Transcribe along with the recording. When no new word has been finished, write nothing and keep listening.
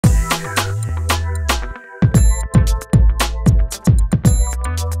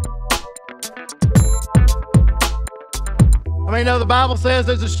know the Bible says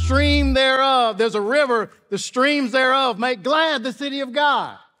there's a stream thereof, there's a river, the streams thereof make glad the city of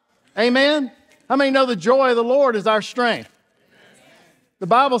God. Amen? How many know the joy of the Lord is our strength? The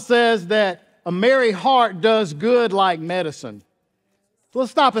Bible says that a merry heart does good like medicine. So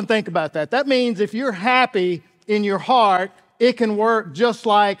let's stop and think about that. That means if you're happy in your heart, it can work just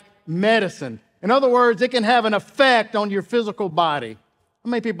like medicine. In other words, it can have an effect on your physical body. How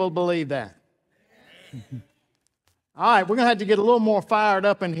many people believe that? All right, we're going to have to get a little more fired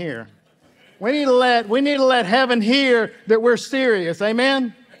up in here. We need to let heaven hear that we're serious.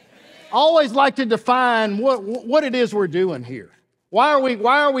 Amen? I always like to define what it is we're doing here. Why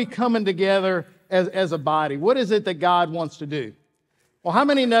are we coming together as a body? What is it that God wants to do? Well, how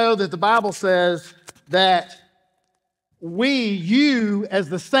many know that the Bible says that you as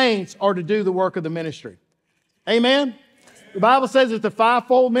the saints are to do the work of the ministry? Amen? The Bible says that the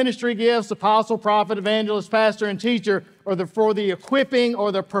fivefold ministry gifts, apostle, prophet, evangelist, pastor, and teacher, are for the equipping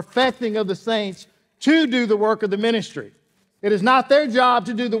or the perfecting of the saints to do the work of the ministry. It is not their job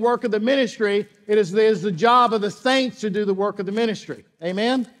to do the work of the ministry. It is the job of the saints to do the work of the ministry.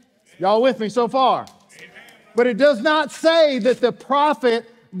 Amen? Y'all with me so far? Amen. But it does not say that the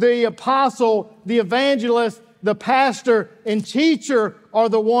prophet, the apostle, the evangelist, the pastor, and teacher are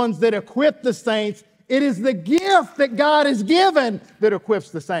the ones that equip the saints. It is the gift that God has given that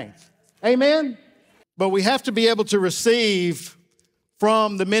equips the saints. Amen? But we have to be able to receive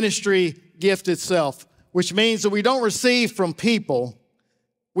from the ministry gift itself, which means that we don't receive from people,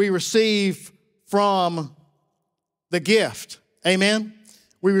 we receive from the gift. Amen?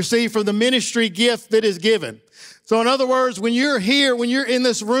 We receive from the ministry gift that is given. So in other words, when you're here, when you're in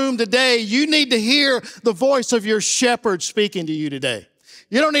this room today, you need to hear the voice of your shepherd speaking to you today.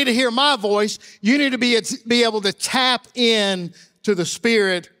 You don't need to hear my voice. You need to be able to tap in to the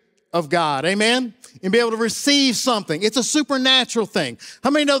Spirit of God. Amen? And be able to receive something. It's a supernatural thing. How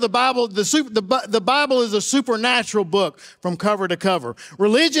many know the Bible? The Bible is a supernatural book from cover to cover.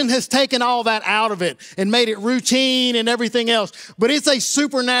 Religion has taken all that out of it and made it routine and everything else. But it's a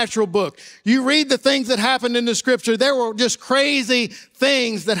supernatural book. You read the things that happened in the Scripture. There were just crazy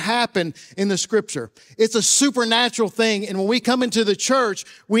things that happened in the Scripture. It's a supernatural thing. And when we come into the church,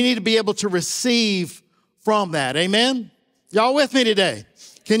 we need to be able to receive from that. Amen? Y'all with me today?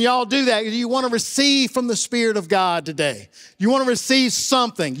 Can y'all do that? You want to receive from the Spirit of God today. You want to receive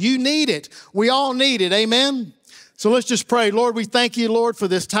something. You need it. We all need it. Amen? So let's just pray. Lord, we thank you, Lord, for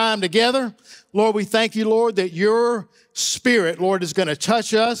this time together. Lord, we thank you, Lord, that your Spirit, Lord, is going to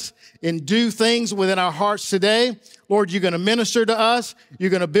touch us and do things within our hearts today. Lord, you're going to minister to us.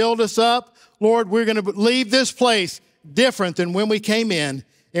 You're going to build us up. Lord, we're going to leave this place different than when we came in,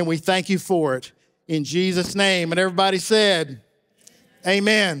 and we thank you for it. In Jesus' name. And everybody said,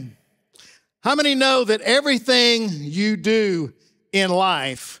 amen. How many know that everything you do in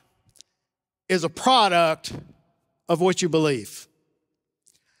life is a product of what you believe?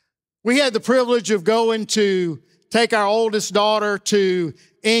 We had the privilege of going to take our oldest daughter to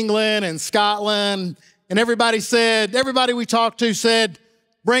England and Scotland, and everybody we talked to said,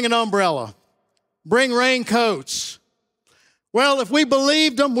 bring an umbrella, bring raincoats. Well, if we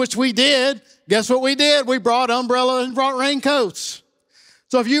believed them, which we did, guess what we did? We brought umbrellas and brought raincoats.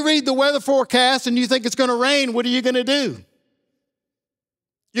 So if you read the weather forecast and you think it's going to rain, what are you going to do?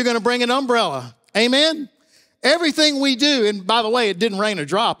 You're going to bring an umbrella. Amen? Everything we do, and by the way, it didn't rain a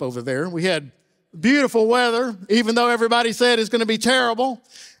drop over there. We had beautiful weather, even though everybody said it's going to be terrible.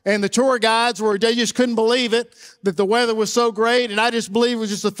 And the tour guides they just couldn't believe it, that the weather was so great. And I just believe it was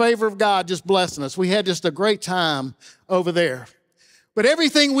just the favor of God just blessing us. We had just a great time over there. But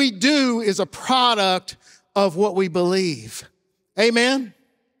everything we do is a product of what we believe. Amen?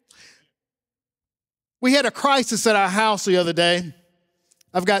 We had a crisis at our house the other day.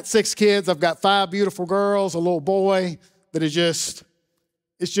 I've got 6 kids. I've got 5 beautiful girls, a little boy that is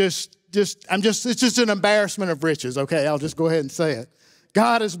it's just an embarrassment of riches. Okay, I'll just go ahead and say it.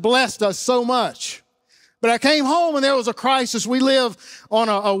 God has blessed us so much. But I came home and there was a crisis. We live on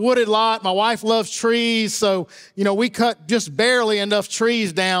a wooded lot. My wife loves trees. So, we cut just barely enough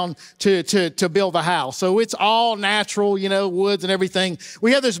trees down to build a house. So it's all natural, woods and everything.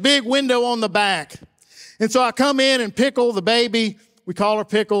 We have this big window on the back. And so I come in and Pickle, the baby, we call her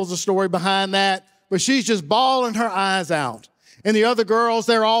Pickle, the story behind that. But she's just bawling her eyes out. And the other girls,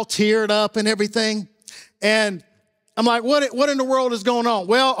 they're all teared up and everything. And I'm like, what in the world is going on?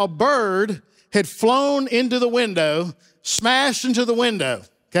 Well, a bird had flown into the window, smashed into the window,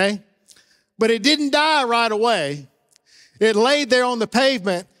 okay? But it didn't die right away. It laid there on the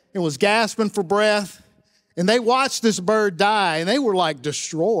pavement and was gasping for breath. And they watched this bird die, and they were like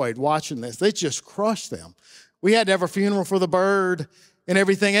destroyed watching this. They just crushed them. We had to have a funeral for the bird and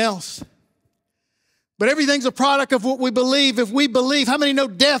everything else. But everything's a product of what we believe. If we believe, how many know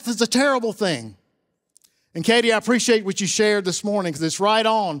death is a terrible thing? And Katie, I appreciate what you shared this morning because it's right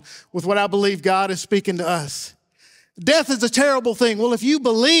on with what I believe God is speaking to us. Death is a terrible thing. Well, if you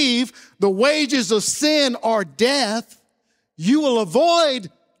believe the wages of sin are death, you will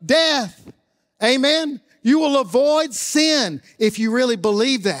avoid death. Amen? You will avoid sin if you really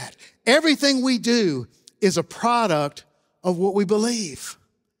believe that. Everything we do is a product of what we believe.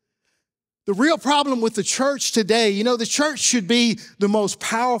 The real problem with the church today, the church should be the most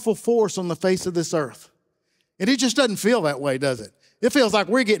powerful force on the face of this earth. And it just doesn't feel that way, does it? It feels like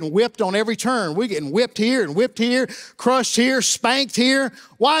we're getting whipped on every turn. We're getting whipped here, crushed here, spanked here.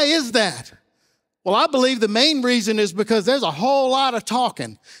 Why is that? Well, I believe the main reason is because there's a whole lot of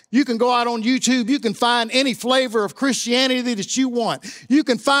talking. You can go out on YouTube. You can find any flavor of Christianity that you want. You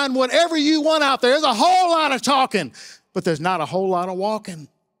can find whatever you want out there. There's a whole lot of talking, but there's not a whole lot of walking.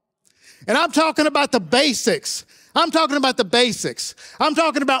 And I'm talking about the basics. I'm talking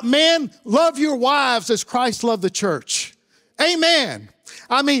about men, love your wives as Christ loved the church. Amen.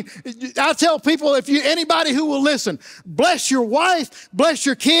 I mean, I tell people, anybody who will listen, bless your wife, bless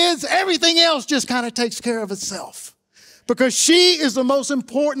your kids, everything else just kind of takes care of itself because she is the most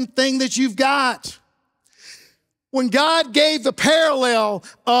important thing that you've got. When God gave the parallel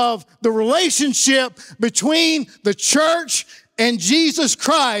of the relationship between the church and Jesus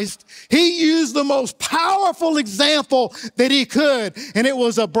Christ, he used the most powerful example that he could, and it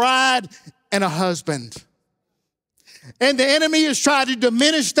was a bride and a husband. And the enemy has tried to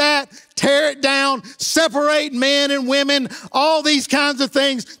diminish that, tear it down, separate men and women, all these kinds of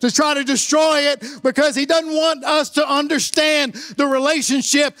things to try to destroy it because he doesn't want us to understand the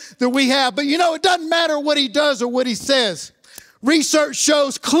relationship that we have. But it doesn't matter what he does or what he says. Research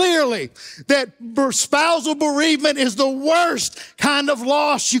shows clearly that spousal bereavement is the worst kind of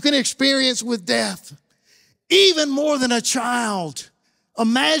loss you can experience with death, even more than a child.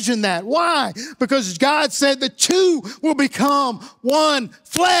 Imagine that. Why? Because God said the two will become one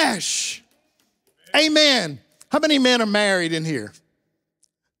flesh. Amen. How many men are married in here?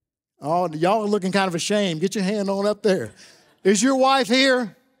 Oh, y'all are looking kind of ashamed. Get your hand on up there. Is your wife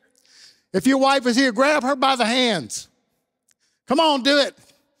here? If your wife is here, grab her by the hands. Come on, do it.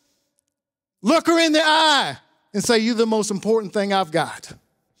 Look her in the eye and say, you're the most important thing I've got.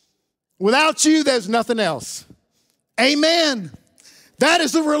 Without you, there's nothing else. Amen. That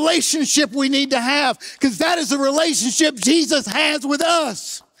is the relationship we need to have because that is the relationship Jesus has with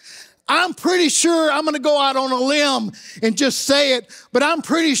us. I'm pretty sure, I'm going to go out on a limb and just say it, but I'm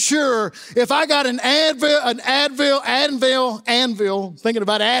pretty sure if I got an Advil, thinking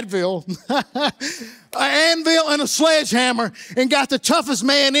about Advil, an anvil and a sledgehammer and got the toughest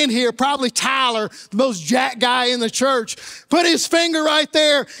man in here, probably Tyler, the most jack guy in the church, put his finger right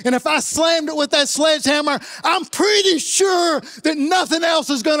there, and if I slammed it with that sledgehammer, I'm pretty sure that nothing else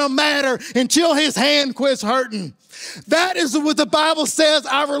is going to matter until his hand quits hurting. That is what the Bible says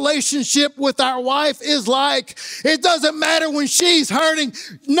our relationship with our wife is like. It doesn't matter when she's hurting,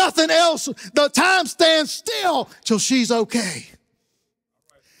 nothing else. The time stands still till she's okay.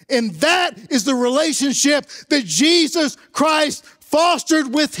 And that is the relationship that Jesus Christ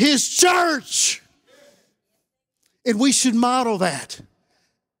fostered with his church. And we should model that.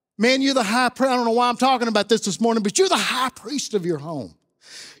 Man, you're the high priest. I don't know why I'm talking about this morning, but you're the high priest of your home.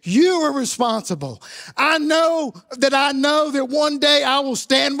 You are responsible. I know that one day I will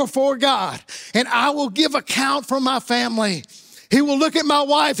stand before God and I will give account for my family. He will look at my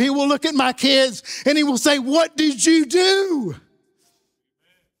wife. He will look at my kids and he will say, what did you do?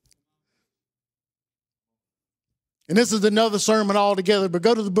 And this is another sermon altogether, but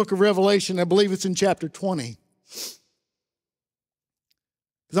go to the book of Revelation. I believe it's in chapter 20.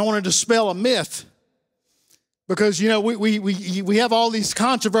 Because I want to dispel a myth. Because, we have all these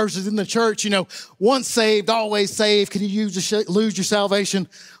controversies in the church, once saved, always saved. Can you lose your salvation?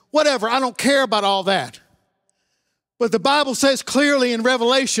 Whatever, I don't care about all that. But the Bible says clearly in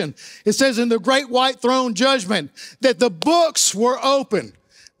Revelation, it says in the great white throne judgment that the books were open.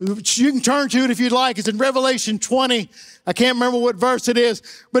 You can turn to it if you'd like. It's in Revelation 20. I can't remember what verse it is,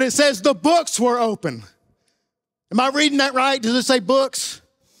 but it says the books were open. Am I reading that right? Does it say books?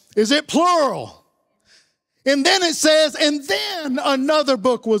 Is it plural? And then it says, and then another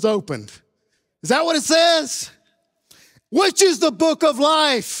book was opened. Is that what it says? Which is the book of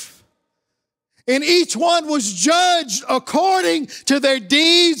life. And each one was judged according to their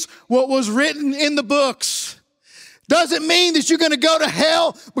deeds, what was written in the books. Doesn't mean that you're going to go to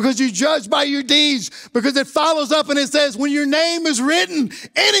hell because you're judged by your deeds, because it follows up and it says, when your name is written,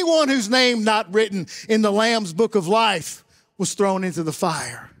 anyone whose name not written in the Lamb's book of life was thrown into the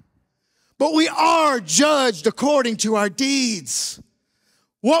fire. But we are judged according to our deeds.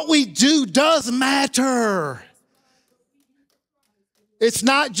 What we do does matter. It's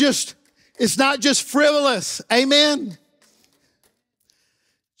not just frivolous. Amen.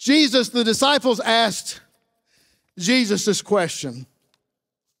 The disciples asked Jesus this question.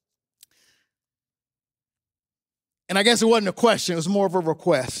 And I guess it wasn't a question, it was more of a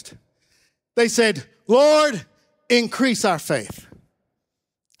request. They said, Lord, increase our faith.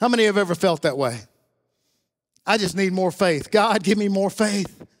 How many have ever felt that way? I just need more faith. God, give me more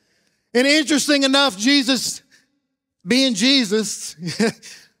faith. And interesting enough, Jesus, being Jesus,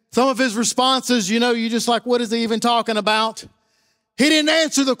 some of his responses, you're just like, what is he even talking about? He didn't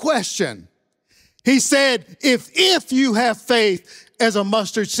answer the question. He said, if you have faith as a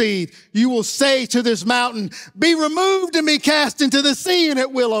mustard seed, you will say to this mountain, be removed and be cast into the sea, and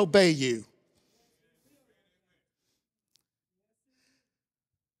it will obey you.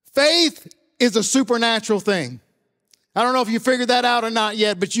 Faith is a supernatural thing. I don't know if you figured that out or not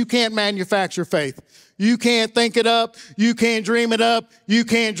yet, but you can't manufacture faith. You can't think it up. You can't dream it up. You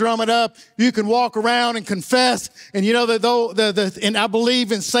can't drum it up. You can walk around and confess. And and I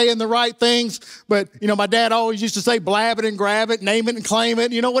believe in saying the right things. But, my dad always used to say, blab it and grab it, name it and claim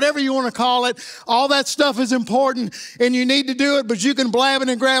it. Whatever you want to call it. All that stuff is important and you need to do it. But you can blab it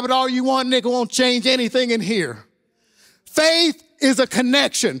and grab it all you want and it won't change anything in here. Faith is a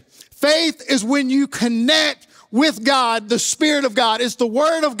connection. Faith is when you connect with God, the Spirit of God. It's the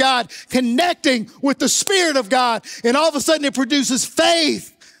Word of God connecting with the Spirit of God. And all of a sudden it produces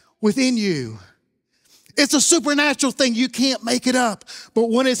faith within you. It's a supernatural thing. You can't make it up. But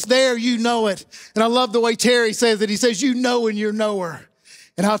when it's there, you know it. And I love the way Terry says it. He says, you know and you're knower.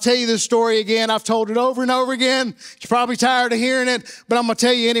 And I'll tell you this story again. I've told it over and over again. You're probably tired of hearing it, but I'm going to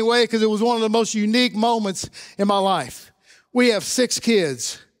tell you anyway because it was one of the most unique moments in my life. We have 6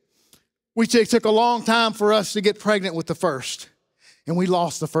 kids. It took a long time for us to get pregnant with the first, and we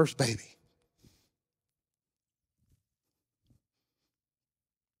lost the first baby.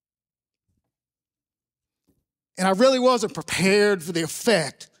 And I really wasn't prepared for the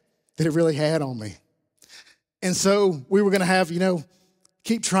effect that it really had on me. And so we were going to have,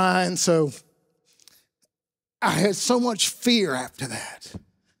 keep trying. So I had so much fear after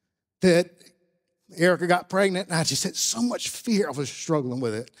that Erica got pregnant, and I just had so much fear. I was struggling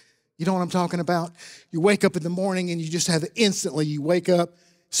with it. You know what I'm talking about? You wake up in the morning and you just have it instantly. You wake up.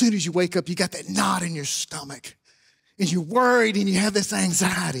 As soon as you wake up, you got that knot in your stomach. And you're worried and you have this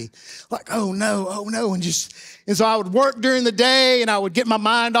anxiety. Like, oh no. And so I would work during the day and I would get my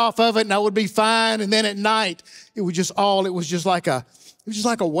mind off of it and I would be fine. And then at night, it was just like a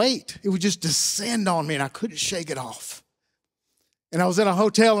weight. It would just descend on me and I couldn't shake it off. And I was in a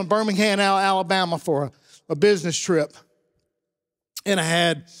hotel in Birmingham, Alabama for a business trip. And I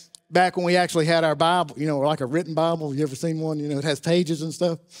had, back when we actually had our Bible, like a written Bible. You ever seen one? It has pages and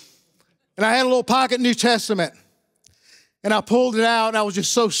stuff. And I had a little pocket New Testament. And I pulled it out and I was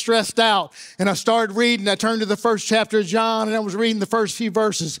just so stressed out. And I started reading. I turned to the first chapter of John and I was reading the first few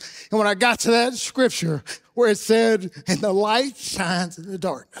verses. And when I got to that scripture where it said, and the light shines in the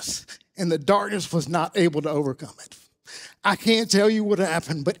darkness, and the darkness was not able to overcome it. I can't tell you what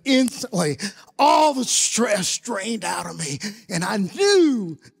happened, but instantly all the stress drained out of me. And I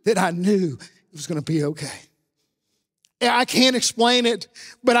knew it was going to be okay. I can't explain it,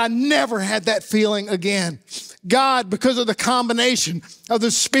 but I never had that feeling again. God, because of the combination of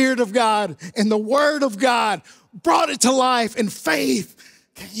the Spirit of God and the Word of God, brought it to life and faith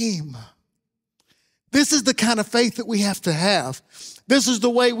came. This is the kind of faith that we have to have. This is the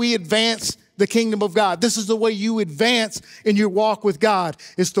way we advance the kingdom of God. This is the way you advance in your walk with God.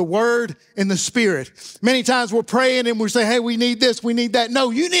 It's the Word and the Spirit. Many times we're praying and we say, hey, we need this, we need that.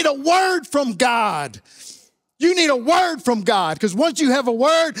 No, you need a word from God. You need a word from God, because once you have a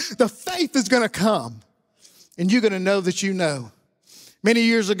word, the faith is going to come and you're going to know that you know. Many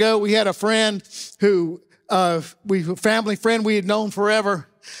years ago, we had a friend who, a family friend we had known forever.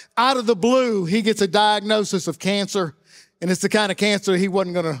 Out of the blue, he gets a diagnosis of cancer, and it's the kind of cancer he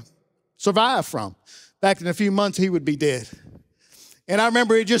wasn't going to survive from. Back in a few months, he would be dead. And I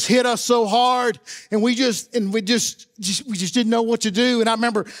remember it just hit us so hard, and we just didn't know what to do. And I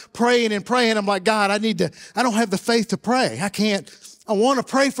remember praying and praying. I'm like, God, I don't have the faith to pray. I want to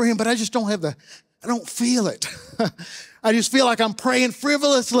pray for him, but I just don't I don't feel it. I just feel like I'm praying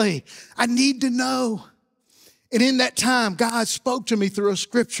frivolously. I need to know. And in that time, God spoke to me through a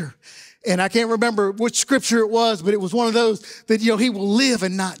scripture. And I can't remember which scripture it was, but it was one of those that, he will live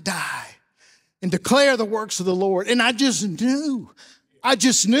and not die and declare the works of the Lord. And I just knew.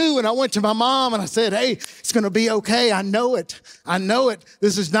 And I went to my mom and I said, hey, it's going to be okay. I know it.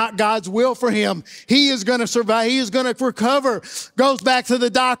 This is not God's will for him. He is going to survive. He is going to recover. Goes back to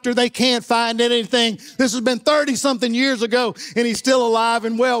the doctor. They can't find anything. This has been 30 something years ago and he's still alive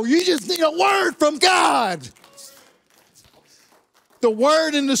and well. You just need a word from God. The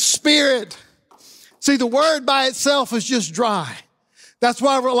word and the spirit. See, the word by itself is just dry. That's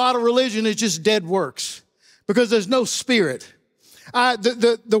why a lot of religion is just dead works, because there's no spirit.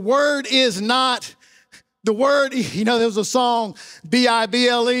 The word is not, the word, there's a song,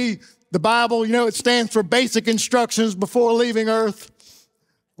 B-I-B-L-E, the Bible, it stands for basic instructions before leaving earth.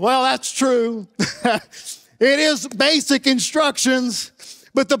 Well, that's true. It is basic instructions,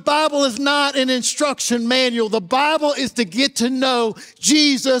 but the Bible is not an instruction manual. The Bible is to get to know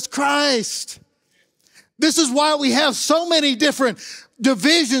Jesus Christ. This is why we have so many different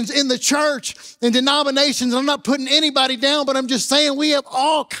divisions in the church and denominations. I'm not putting anybody down, but I'm just saying we have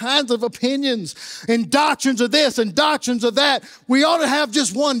all kinds of opinions and doctrines of this and doctrines of that. We ought to have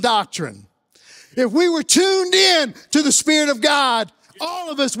just one doctrine. If we were tuned in to the Spirit of God, all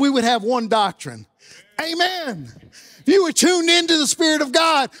of us, we would have one doctrine. Amen. If you were tuned into the Spirit of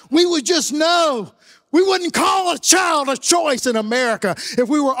God, we would just know. We wouldn't call a child a choice in America if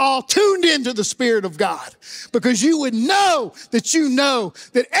we were all tuned into the Spirit of God, because you would know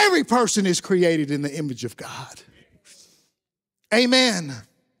that every person is created in the image of God. Amen.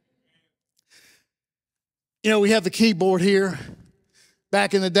 We have the keyboard here.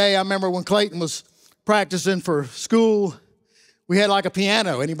 Back in the day, I remember when Clayton was practicing for school, we had like a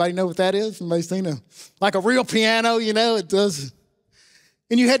piano. Anybody know what that is? Anybody seen like a real piano, it does.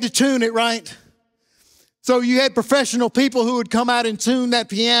 And you had to tune it, right? So you had professional people who would come out and tune that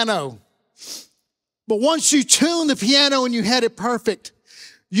piano. But once you tuned the piano and you had it perfect,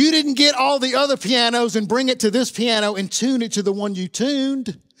 you didn't get all the other pianos and bring it to this piano and tune it to the one you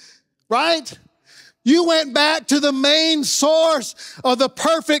tuned, right? You went back to the main source of the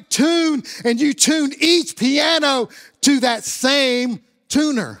perfect tune and you tuned each piano to that same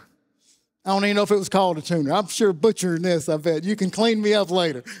tuner. I don't even know if it was called a tuner. I'm sure butchering this, I bet. You can clean me up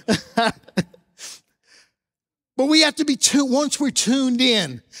later. But we have to be once we're tuned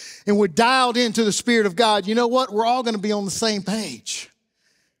in and we're dialed into the Spirit of God, you know what? We're all going to be on the same page.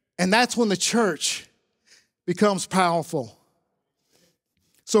 And that's when the church becomes powerful.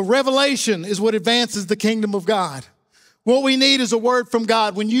 So revelation is what advances the kingdom of God. What we need is a word from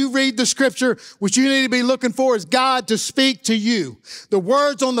God. When you read the scripture, what you need to be looking for is God to speak to you. The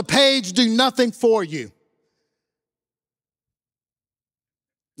words on the page do nothing for you.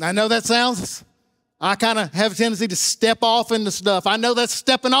 I know that sounds... I kind of have a tendency to step off into stuff. I know that's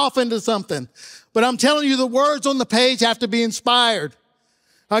stepping off into something. But I'm telling you, the words on the page have to be inspired.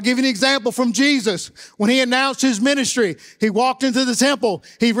 I'll give you an example from Jesus. When he announced his ministry, he walked into the temple.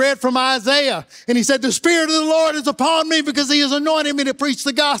 He read from Isaiah. And he said, the Spirit of the Lord is upon me because he has anointed me to preach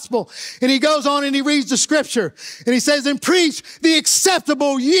the gospel. And he goes on and he reads the scripture. And he says, and preach the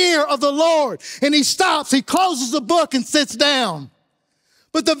acceptable year of the Lord. And he stops. He closes the book and sits down.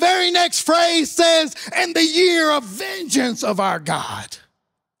 But the very next phrase says, and the year of vengeance of our God.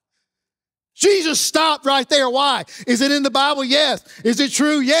 Jesus stopped right there. Why? Is it in the Bible? Yes. Is it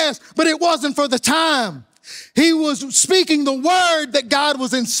true? Yes. But it wasn't for the time. He was speaking the word that God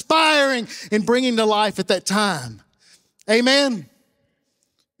was inspiring and bringing to life at that time. Amen.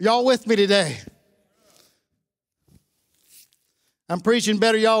 Y'all with me today? I'm preaching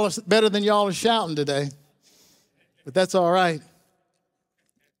better than y'all are shouting today. But that's all right.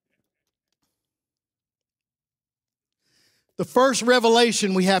 The first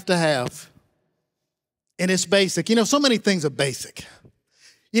revelation we have to have, and it's basic. So many things are basic.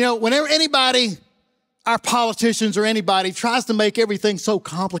 Whenever anybody, our politicians or anybody, tries to make everything so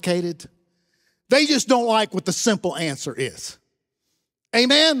complicated, they just don't like what the simple answer is.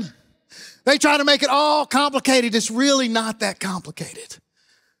 Amen? They try to make it all complicated. It's really not that complicated.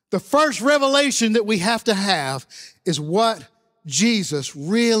 The first revelation that we have to have is what Jesus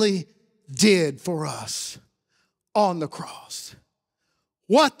really did for us on the cross.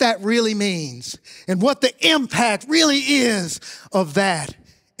 What that really means and what the impact really is of that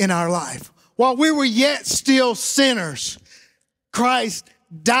in our life. While we were yet still sinners, Christ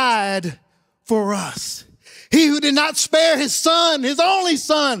died for us. He who did not spare his son, his only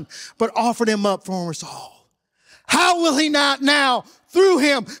son, but offered him up for us all. How will he not now, through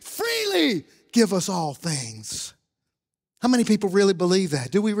him, freely give us all things? How many people really believe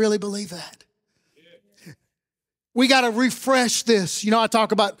that? Do we really believe that? We got to refresh this. I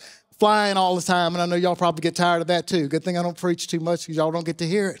talk about flying all the time, and I know y'all probably get tired of that too. Good thing I don't preach too much because y'all don't get to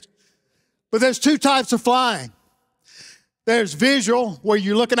hear it. But there's two types of flying. There's visual, where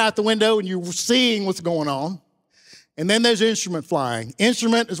you're looking out the window and you're seeing what's going on. And then there's instrument flying.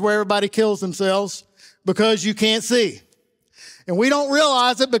 Instrument is where everybody kills themselves because you can't see. And we don't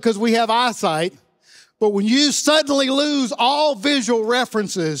realize it because we have eyesight. But when you suddenly lose all visual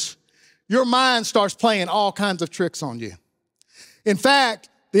references, your mind starts playing all kinds of tricks on you. In fact,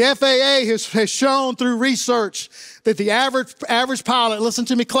 the FAA has shown through research that the average pilot, listen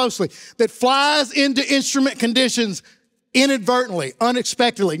to me closely, that flies into instrument conditions inadvertently,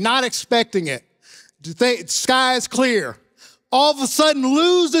 unexpectedly, not expecting it, the sky is clear, all of a sudden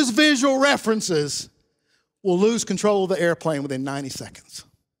loses visual references, will lose control of the airplane within 90 seconds.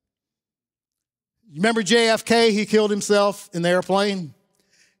 You remember JFK? He killed himself in the airplane.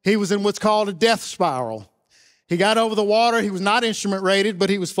 He was in what's called a death spiral. He got over the water. He was not instrument rated, but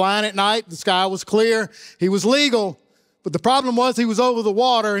he was flying at night. The sky was clear. He was legal. But the problem was he was over the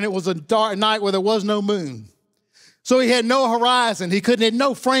water, and it was a dark night where there was no moon. So he had no horizon. He had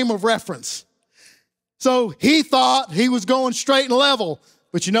no frame of reference. So he thought he was going straight and level.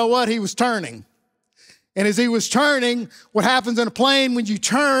 But you know what? He was turning. And as he was turning, what happens in a plane when you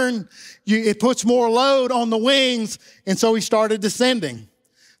turn, it puts more load on the wings. And so he started descending.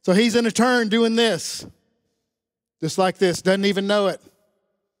 So he's in a turn doing this. Just like this, doesn't even know it.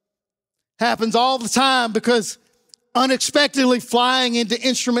 Happens all the time because unexpectedly flying into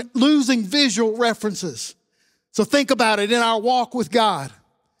instrument, losing visual references. So think about it in our walk with God.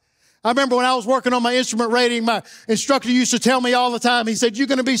 I remember when I was working on my instrument rating, my instructor used to tell me all the time, he said, you're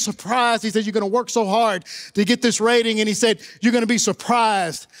going to be surprised. He said, you're going to work so hard to get this rating. And he said, you're going to be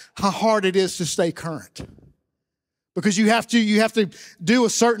surprised how hard it is to stay current. Because you have to do a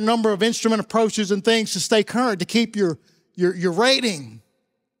certain number of instrument approaches and things to stay current, to keep your rating.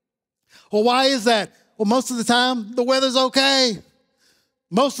 Well, why is that? Well, most of the time, the weather's okay.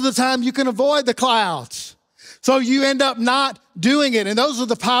 Most of the time, you can avoid the clouds. So you end up not doing it. And those are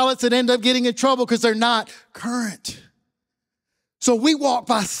the pilots that end up getting in trouble because they're not current. So we walk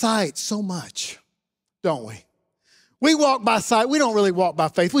by sight so much, don't we? We walk by sight. We don't really walk by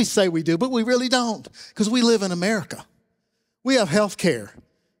faith. We say we do, but we really don't because we live in America. We have health care.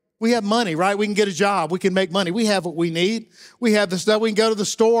 We have money, right? We can get a job. We can make money. We have what we need. We have the stuff. We can go to the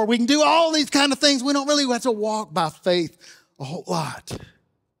store. We can do all these kind of things. We don't really have to walk by faith a whole lot.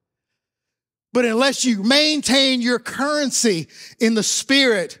 But unless you maintain your currency in the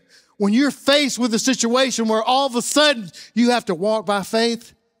spirit, when you're faced with a situation where all of a sudden you have to walk by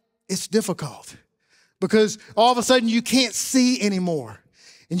faith, it's difficult because all of a sudden you can't see anymore.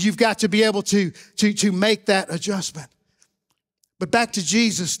 And you've got to be able to make that adjustment. But back to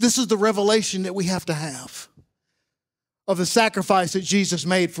Jesus, this is the revelation that we have to have of the sacrifice that Jesus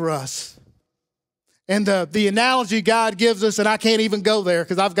made for us. And the analogy God gives us, and I can't even go there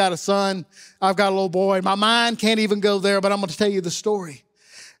because I've got a son, I've got a little boy. My mind can't even go there, but I'm going to tell you the story.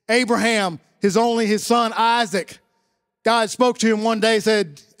 Abraham, his son Isaac, God spoke to him one day,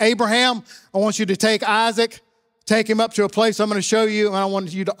 said, Abraham, I want you to take Isaac, take him up to a place I'm going to show you, and I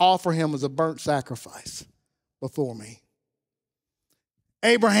want you to offer him as a burnt sacrifice before me.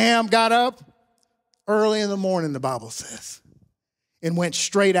 Abraham got up early in the morning, the Bible says, and went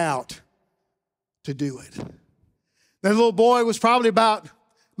straight out to do it. That little boy was probably about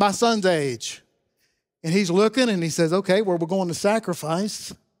my son's age. And he's looking and he says, okay, well, we're going to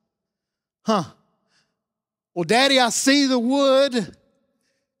sacrifice. Well, Daddy, I see the wood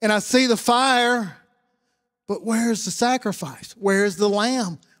and I see the fire, but where's the sacrifice? Where's the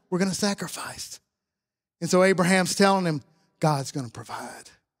lamb we're going to sacrifice? And so Abraham's telling him, God's going to provide.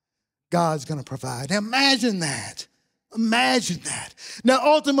 God's going to provide. Now imagine that. Imagine that. Now,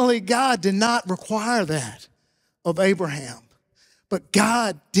 ultimately, God did not require that of Abraham, but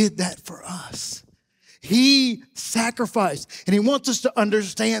God did that for us. He sacrificed, and he wants us to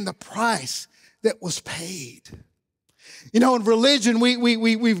understand the price that was paid. You know, in religion,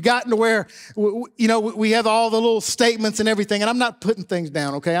 we've gotten to where, we have all the little statements and everything, and I'm not putting things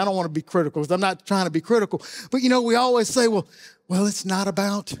down, okay? I don't want to be critical, because I'm not trying to be critical. But, we always say, well, it's not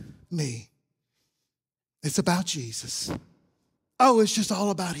about me. It's about Jesus. Oh, it's just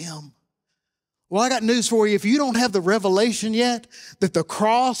all about him. Well, I got news for you. If you don't have the revelation yet that the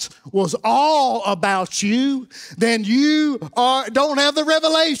cross was all about you, then you don't have the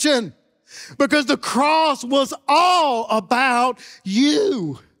revelation. Because the cross was all about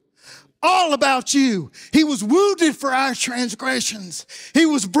you. All about you. He was wounded for our transgressions. He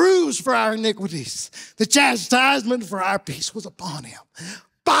was bruised for our iniquities. The chastisement for our peace was upon him.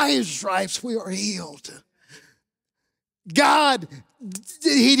 By his stripes we are healed. God,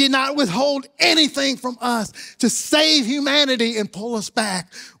 he did not withhold anything from us to save humanity and pull us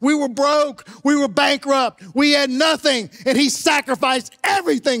back. We were broke. We were bankrupt. We had nothing. And he sacrificed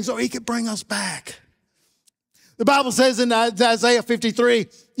everything so he could bring us back. The Bible says in Isaiah 53,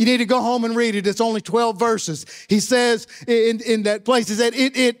 you need to go home and read it. It's only 12 verses. He says in that place, he said,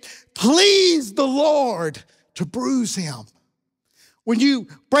 it pleased the Lord to bruise him. When you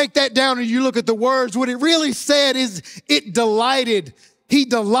break that down and you look at the words, what it really said is he delighted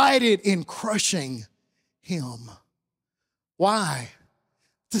in crushing him. Why?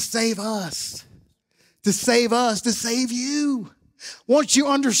 To save us, to save you. Once you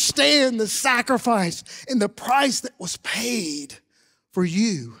understand the sacrifice and the price that was paid for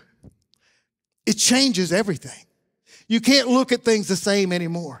you, it changes everything. You can't look at things the same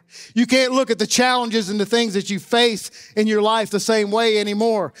anymore. You can't look at the challenges and the things that you face in your life the same way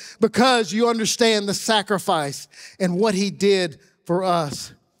anymore because you understand the sacrifice and what he did for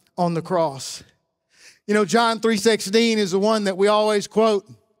us on the cross. You know, John 3:16 is the one that we always quote.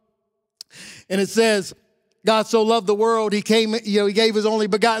 And it says, God so loved the world, he gave his only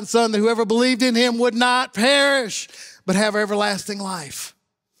begotten son that whoever believed in him would not perish, but have everlasting life.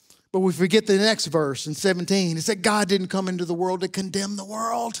 But we forget the next verse in 17. It said, God didn't come into the world to condemn the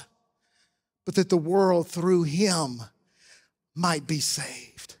world, but that the world through him might be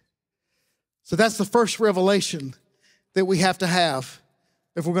saved. So that's the first revelation that we have to have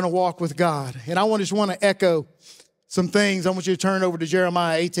if we're going to walk with God. And I just want to echo some things. I want you to turn over to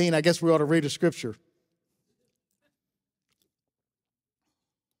Jeremiah 18. I guess we ought to read a scripture.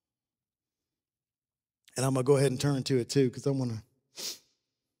 And I'm going to go ahead and turn to it too, because I want to.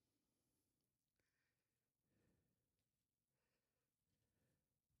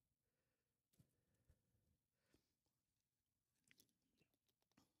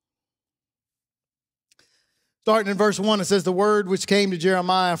 Starting in verse 1, it says, the word which came to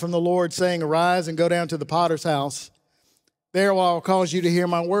Jeremiah from the Lord, saying, arise and go down to the potter's house. There I'll cause you to hear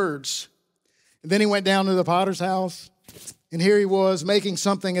my words. And then he went down to the potter's house, and here he was making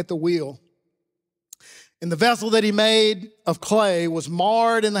something at the wheel. And the vessel that he made of clay was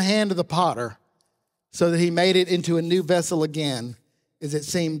marred in the hand of the potter, so that he made it into a new vessel again, as it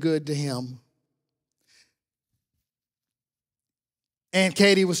seemed good to him. Aunt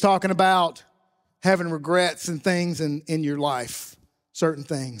Katie was talking about having regrets and things in your life, certain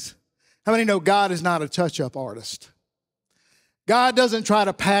things. How many know God is not a touch-up artist? God doesn't try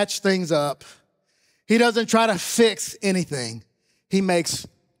to patch things up. He doesn't try to fix anything. He makes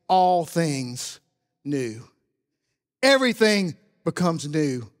all things new. Everything becomes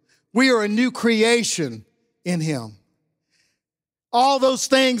new. We are a new creation in him. All those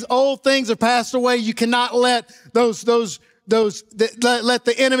things, old things are passed away. You cannot let let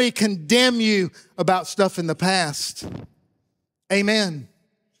the enemy condemn you about stuff in the past. Amen.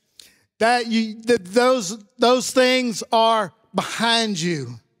 Those things are behind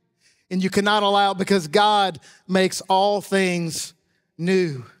you, and you cannot allow it because God makes all things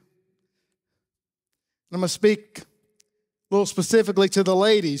new. I'm going to speak a little specifically to the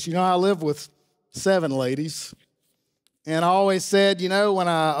ladies. You know, I live with 7 ladies, and I always said, you know, when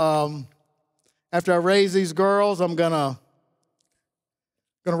after I raise these girls, I'm gonna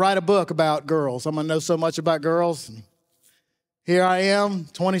write a book about girls. I'm going to know so much about girls. And here I am,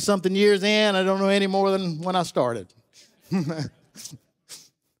 20-something years in. I don't know any more than when I started. But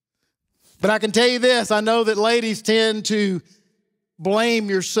I can tell you this. I know that ladies tend to blame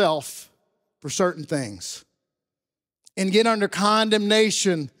yourself for certain things and get under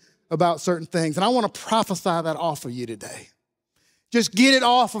condemnation about certain things. And I want to prophesy that off of you today. Just get it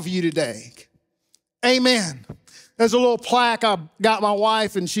off of you today. Amen. There's a little plaque I got my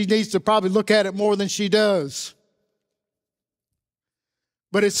wife, and she needs to probably look at it more than she does.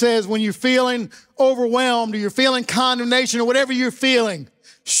 But it says, when you're feeling overwhelmed or you're feeling condemnation or whatever you're feeling,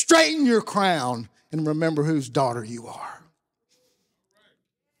 straighten your crown and remember whose daughter you are.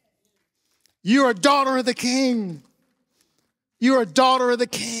 You're a daughter of the King. You're a daughter of the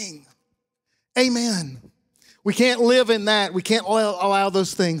King. Amen. We can't live in that. We can't allow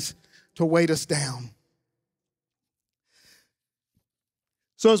those things to weight us down.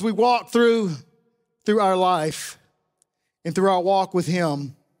 So as we walk through our life and through our walk with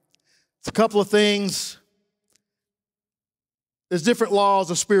him, it's a couple of things. There's different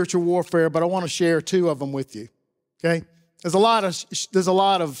laws of spiritual warfare, but I want to share 2 of them with you, okay? There's a lot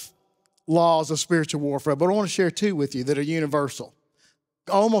of laws of spiritual warfare, but I want to share 2 with you that are universal.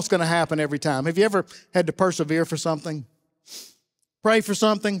 Almost going to happen every time. Have you ever had to persevere for something? Pray for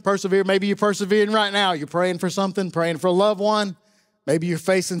something, persevere. Maybe you're persevering right now. You're praying for something, praying for a loved one. Maybe you're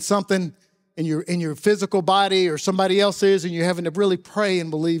facing something in your physical body or somebody else is, and you're having to really pray and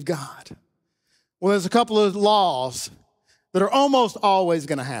believe God. Well, there's a couple of laws that are almost always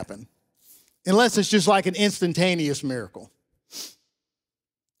going to happen, unless it's just like an instantaneous miracle.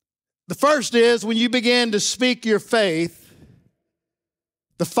 The first is when you begin to speak your faith,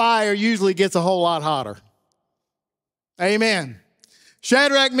 the fire usually gets a whole lot hotter. Amen.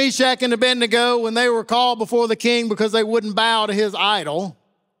 Shadrach, Meshach, and Abednego, when they were called before the king because they wouldn't bow to his idol,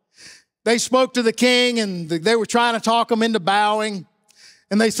 they spoke to the king and they were trying to talk him into bowing.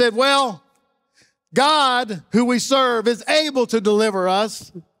 And they said, well, God, who we serve, is able to deliver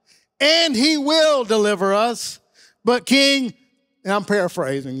us, and he will deliver us. But king, and I'm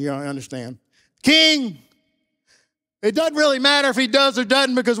paraphrasing, you understand. King, it doesn't really matter if he does or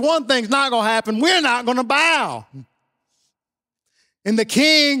doesn't, because one thing's not going to happen. We're not going to bow. And the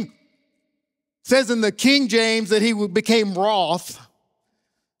king says in the King James that he became wroth.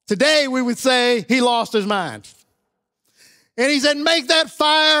 Today we would say he lost his mind. And he said, make that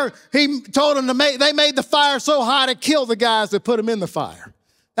fire. He told them they made the fire so hot it killed the guys that put them in the fire.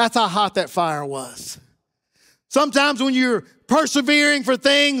 That's how hot that fire was. Sometimes when you're persevering for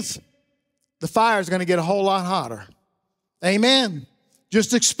things, the fire is going to get a whole lot hotter. Amen.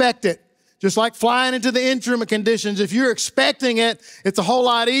 Just expect it. Just like flying into the instrument conditions, if you're expecting it, it's a whole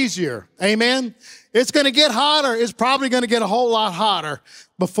lot easier. Amen. It's going to get hotter. It's probably going to get a whole lot hotter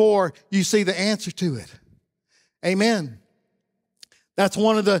before you see the answer to it. Amen. That's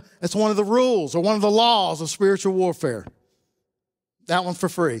one of the rules or one of the laws of spiritual warfare. That one's for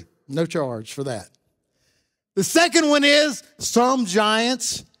free. No charge for that. The second one is some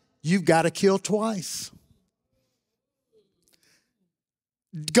giants you've got to kill twice.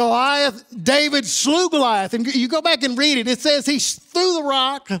 Goliath, David slew Goliath. And you go back and read it. It says he threw the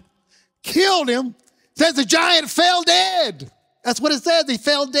rock, killed him. It says the giant fell dead. That's what it says. He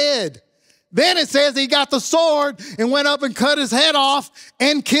fell dead. Then it says he got the sword and went up and cut his head off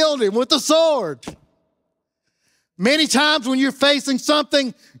and killed him with the sword. Many times when you're facing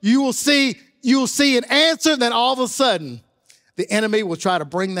something, you will see an answer, then all of a sudden, the enemy will try to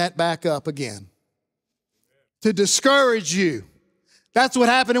bring that back up again to discourage you. That's what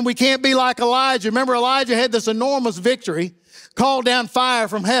happened, and we can't be like Elijah. Remember, Elijah had this enormous victory, called down fire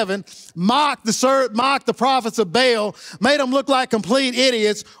from heaven, mocked the prophets of Baal, made them look like complete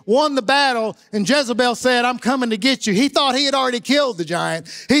idiots, won the battle, and Jezebel said, I'm coming to get you. He thought he had already killed the giant.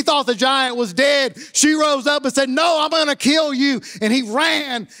 He thought the giant was dead. She rose up and said, no, I'm going to kill you. And he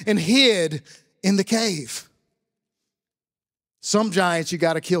ran and hid in the cave. Some giants you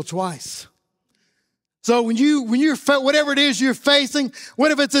got to kill twice. So when you're whatever it is you're facing, what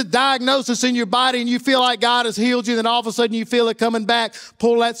if it's a diagnosis in your body and you feel like God has healed you, then all of a sudden you feel it coming back,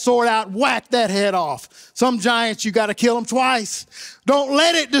 pull that sword out, whack that head off. Some giants, you got to kill them twice. Don't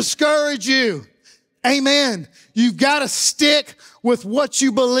let it discourage you. Amen. You've got to stick with what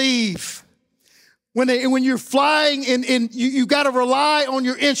you believe. When you're flying, you got to rely on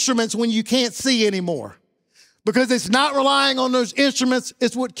your instruments when you can't see anymore. Because it's not relying on those instruments,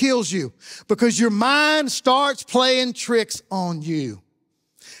 it's what kills you. Because your mind starts playing tricks on you.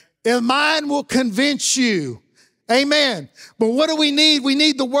 The mind will convince you. Amen. But what do we need? We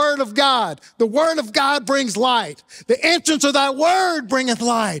need the word of God. The word of God brings light. The entrance of thy word bringeth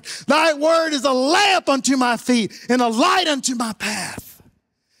light. Thy word is a lamp unto my feet and a light unto my path.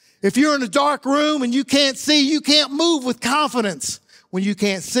 If you're in a dark room and you can't see, you can't move with confidence. When you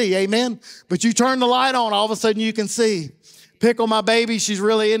can't see, amen? But you turn the light on, all of a sudden you can see. Pickle, my baby, she's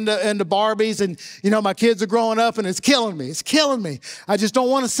really into Barbies, and, my kids are growing up, and it's killing me. It's killing me. I just don't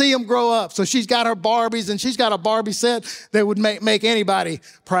want to see them grow up. So she's got her Barbies, and she's got a Barbie set that would make anybody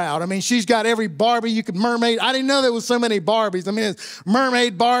proud. I mean, she's got every Barbie you could mermaid. I didn't know there was so many Barbies. I mean, it's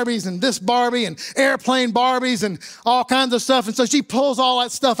mermaid Barbies, and this Barbie, and airplane Barbies, and all kinds of stuff. And so she pulls all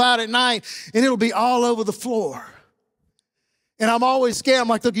that stuff out at night, and it'll be all over the floor. And I'm always scared. I'm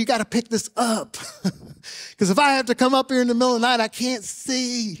like, look, you got to pick this up. Because if I have to come up here in the middle of the night, I can't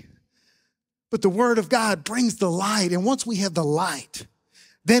see. But the word of God brings the light. And once we have the light,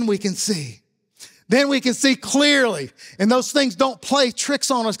 then we can see. Then we can see clearly. And those things don't play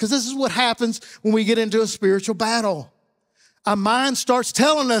tricks on us, because this is what happens when we get into a spiritual battle. Our mind starts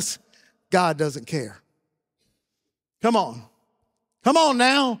telling us God doesn't care. Come on. Come on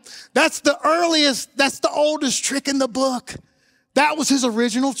now. That's the oldest trick in the book. That was his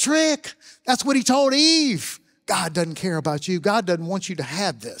original trick. That's what he told Eve. God doesn't care about you. God doesn't want you to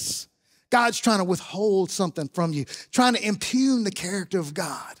have this. God's trying to withhold something from you, trying to impugn the character of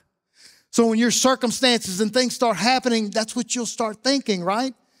God. So when your circumstances and things start happening, that's what you'll start thinking,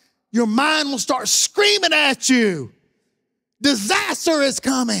 right? Your mind will start screaming at you. Disaster is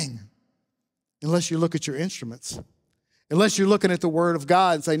coming. unless you look at your instruments, unless you're looking at the Word of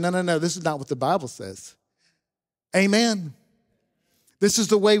God and say, no, this is not what the Bible says. Amen. This is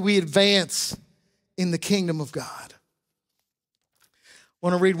the way we advance in the kingdom of God. I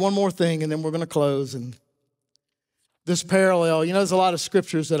want to read one more thing, and then we're going to close. And this parallel, there's a lot of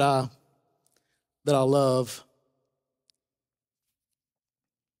scriptures that I love.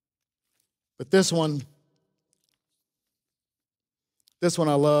 But this one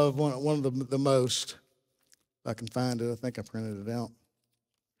I love, one of the most. If I can find it, I think I printed it out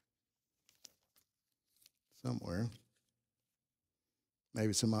somewhere. Maybe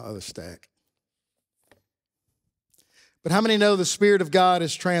it's in my other stack. But how many know the Spirit of God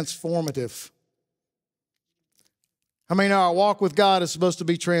is transformative? How many know our walk with God is supposed to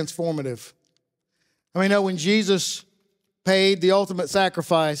be transformative? How many know when Jesus paid the ultimate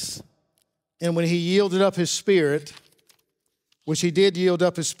sacrifice and when he yielded up his spirit, which he did yield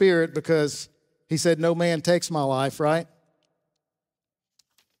up his spirit because he said, no man takes my life, right?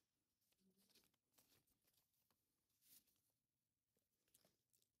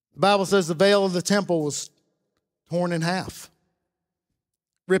 The Bible says the veil of the temple was torn in half,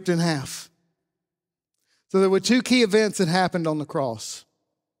 ripped in half. So there were two key events that happened on the cross.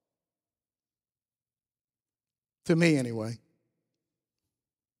 To me, anyway.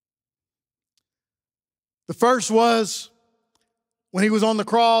 The first was when he was on the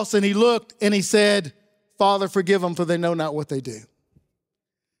cross and he looked and he said, Father, forgive them, for they know not what they do.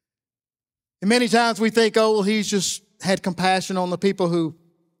 And many times we think, oh, well, he's just had compassion on the people who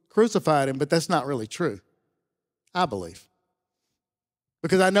crucified him, but that's not really true, I believe.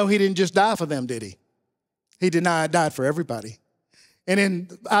 Because I know he didn't just die for them, did he? He died for everybody. And in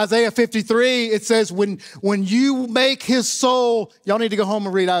Isaiah 53, it says, when you make his soul, y'all need to go home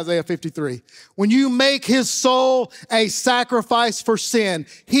and read Isaiah 53. When you make his soul a sacrifice for sin,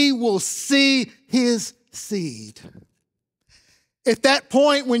 he will see his seed. At that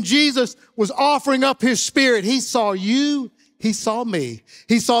point, when Jesus was offering up his spirit, he saw you, he saw me.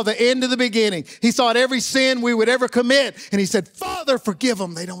 He saw the end of the beginning. He saw every sin we would ever commit. And he said, Father, forgive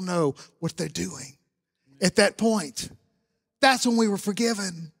them. They don't know what they're doing. At that point, that's when we were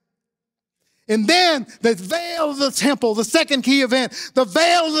forgiven. And then the veil of the temple, the second key event, the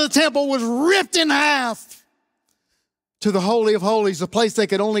veil of the temple was ripped in half to the Holy of Holies, a place they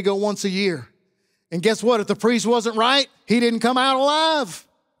could only go once a year. And guess what? If the priest wasn't right, he didn't come out alive.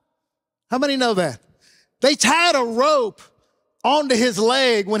 How many know that? They tied a rope onto his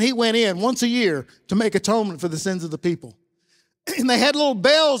leg when he went in once a year to make atonement for the sins of the people. And they had little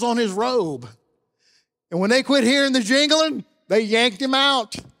bells on his robe. And when they quit hearing the jingling, they yanked him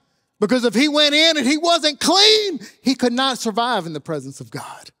out. Because if he went in and he wasn't clean, he could not survive in the presence of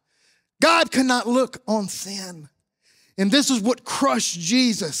God. God could not look on sin. And this is what crushed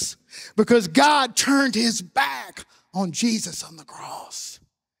Jesus, because God turned his back on Jesus on the cross.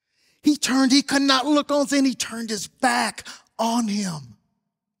 He could not look on sin. He turned his back on him.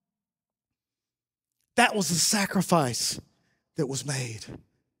 That was the sacrifice that was made.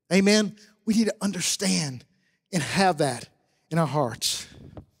 Amen. We need to understand and have that in our hearts.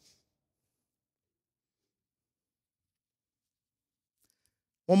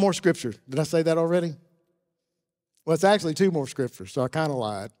 One more scripture. Did I say that already? Well, it's actually two more scriptures, so I kind of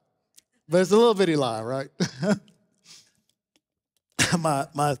lied. But it's a little bitty lie, right?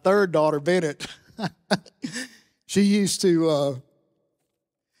 my third daughter, Bennett, she used to,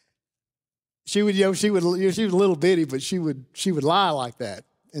 she was a little bitty, but she would lie like that.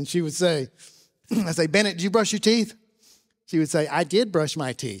 And she would say, I say, Bennett, did you brush your teeth? She would say, I did brush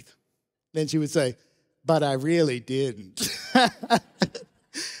my teeth. Then she would say, but I really didn't.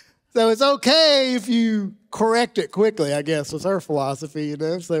 So it's okay if you correct it quickly, I guess, was her philosophy,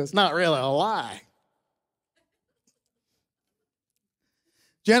 So it's not really a lie.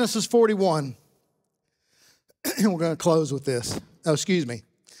 Genesis 41. And we're going to close with this. Oh, excuse me.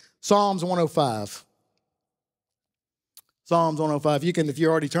 Psalms 105. Psalms 105. You can, if you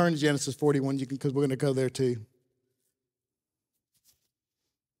already turned to Genesis 41, you can, because we're going to go there too.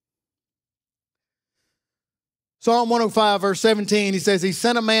 Psalm 105, verse 17, he says, he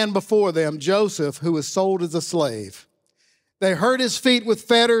sent a man before them, Joseph, who was sold as a slave. They hurt his feet with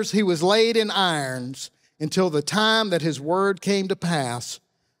fetters. He was laid in irons until the time that his word came to pass.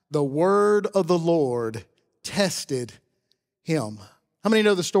 The word of the Lord tested him. How many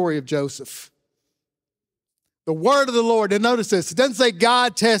know the story of Joseph? The word of the Lord. And notice this. It doesn't say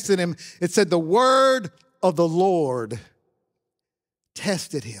God tested him. It said the word of the Lord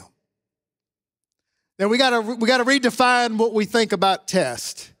tested him. Now we gotta redefine what we think about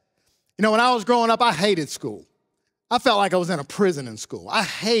test. When I was growing up, I hated school. I felt like I was in a prison in school. I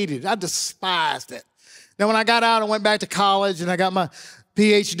hated it. I despised it. Now, when I got out and went back to college and I got my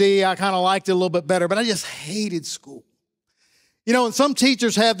PhD, I kind of liked it a little bit better, but I just hated school. You know, and some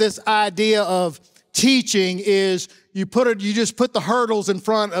teachers have this idea of teaching is you just put the hurdles in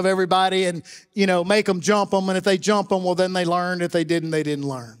front of everybody and, you know, make them jump them. And if they jump them, well, then they learned. If they didn't, they didn't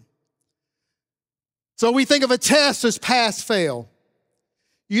learn. So we think of a test as pass, fail.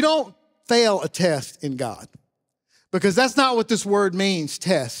 You don't fail a test in God because that's not what this word means,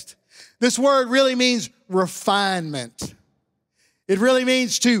 test. This word really means refinement. It really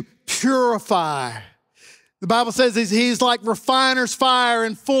means to purify. The Bible says he's like refiner's fire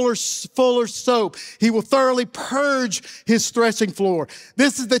and fuller's soap. He will thoroughly purge his threshing floor.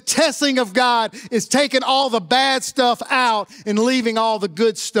 This is the testing of God, is taking all the bad stuff out and leaving all the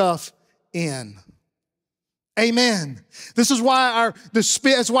good stuff in. Amen. This is why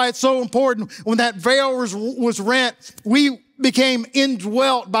that's why it's so important. When that veil was rent, we became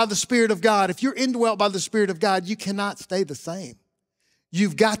indwelt by the Spirit of God. If you're indwelt by the Spirit of God, you cannot stay the same.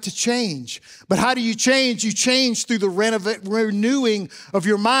 You've got to change. But how do you change? You change through the renewing of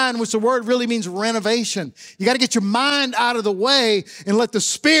your mind, which the word really means renovation. You got to get your mind out of the way and let the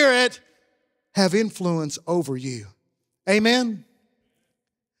Spirit have influence over you. Amen.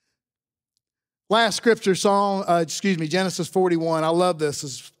 Last scripture Genesis 41. I love this.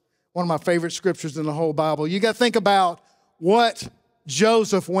 It's one of my favorite scriptures in the whole Bible. You got to think about what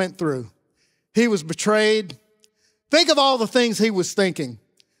Joseph went through. He was betrayed. Think of all the things he was thinking.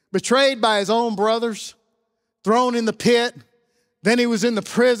 Betrayed by his own brothers, thrown in the pit, then he was in the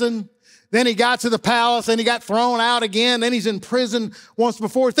prison, then he got to the palace, and he got thrown out again, then he's in prison once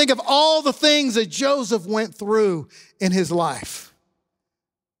before. Think of all the things that Joseph went through in his life.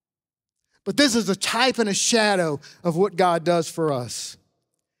 But this is a type and a shadow of what God does for us.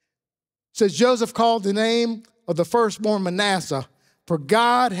 It says, Joseph called the name of the firstborn Manasseh, for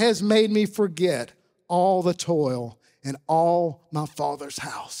God has made me forget all the toil in all my father's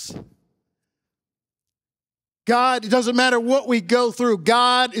house. God, it doesn't matter what we go through,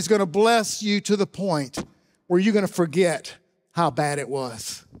 God is going to bless you to the point where you're going to forget how bad it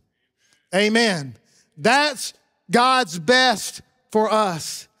was. Amen. That's God's best for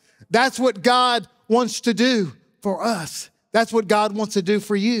us. That's what God wants to do for us. That's what God wants to do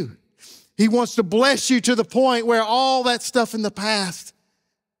for you. He wants to bless you to the point where all that stuff in the past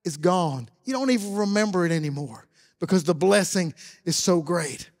is gone. You don't even remember it anymore because the blessing is so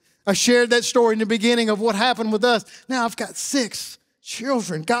great. I shared that story in the beginning of what happened with us. Now I've got 6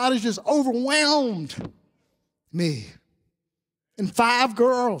 children. God has just overwhelmed me. And 5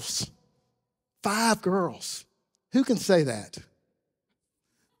 girls. 5 girls. Who can say that?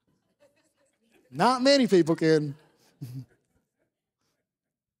 Not many people can.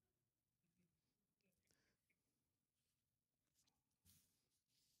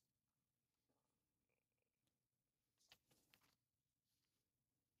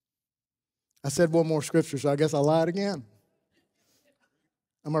 I said one more scripture, so I guess I lied again.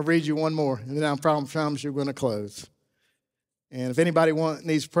 I'm going to read you one more, and then I promise you're going to close. And if anybody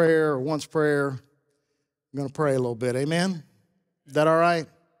needs prayer or wants prayer, I'm going to pray a little bit. Amen? Is that all right?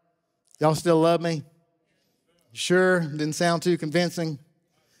 Y'all still love me? Sure? Didn't sound too convincing?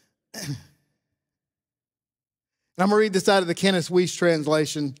 And I'm going to read this out of the Kenneth Weiss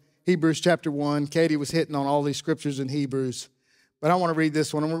translation, Hebrews chapter 1. Katie was hitting on all these scriptures in Hebrews. But I want to read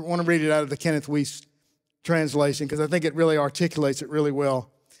this one. I want to read it out of the Kenneth Weiss translation because I think it really articulates it really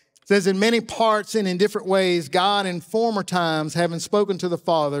well. It says, in many parts and in different ways, God in former times, having spoken to the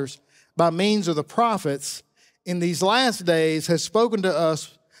fathers by means of the prophets, in these last days has spoken to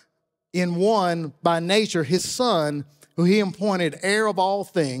us in one by nature, his Son, who he appointed heir of all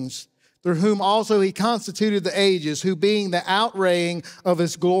things, through whom also he constituted the ages, who being the outraying of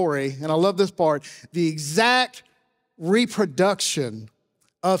his glory, and I love this part, the exact reproduction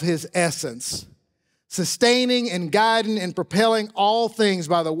of his essence, sustaining and guiding and propelling all things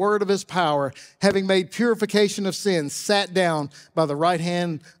by the word of his power, having made purification of sins, sat down by the right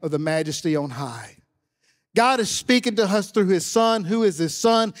hand of the majesty on high. God is speaking to us through his Son. Who is his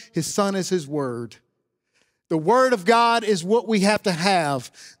Son? His Son is his word. The word of God is what we have to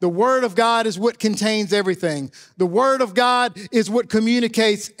have. The word of God is what contains everything. The word of God is what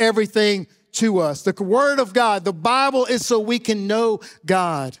communicates everything to us. The word of God, the Bible is so we can know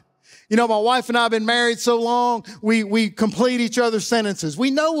God. You know, my wife and I have been married so long, we complete each other's sentences. We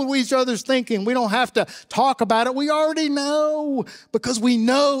know what each other's thinking. We don't have to talk about it. We already know because we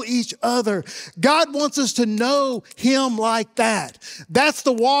know each other. God wants us to know him like that. That's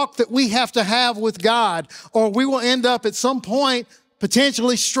the walk that we have to have with God, or we will end up at some point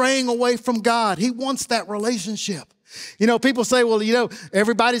potentially straying away from God. He wants that relationship. You know, people say, well, you know,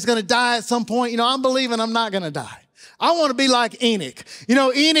 everybody's going to die at some point. You know, I'm believing I'm not going to die. I want to be like Enoch. You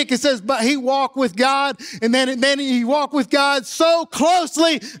know, Enoch, it says, but he walked with God, and then he walked with God so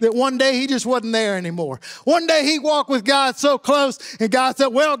closely that one day he just wasn't there anymore. One day he walked with God so close, and God said,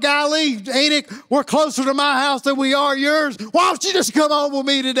 well, golly, Enoch, we're closer to my house than we are yours. Why don't you just come home with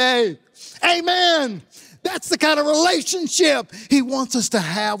me today? Amen. That's the kind of relationship he wants us to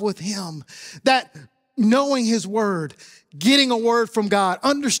have with him. That knowing his word, getting a word from God,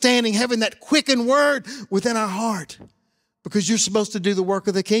 understanding, having that quickened word within our heart. Because you're supposed to do the work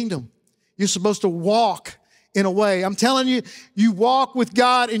of the kingdom. You're supposed to walk in a way. I'm telling you, you walk with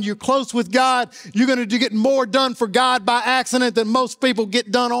God and you're close with God, you're going to get more done for God by accident than most people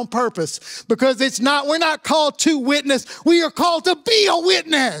get done on purpose. Because we're not called to witness. We are called to be a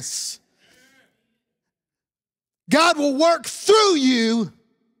witness. God will work through you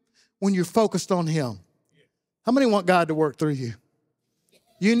when you're focused on him. How many want God to work through you?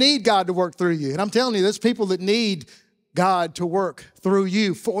 You need God to work through you. And I'm telling you, there's people that need God to work through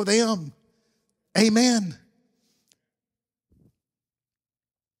you for them. Amen.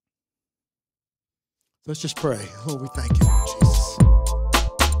 Let's just pray. Lord, we thank you.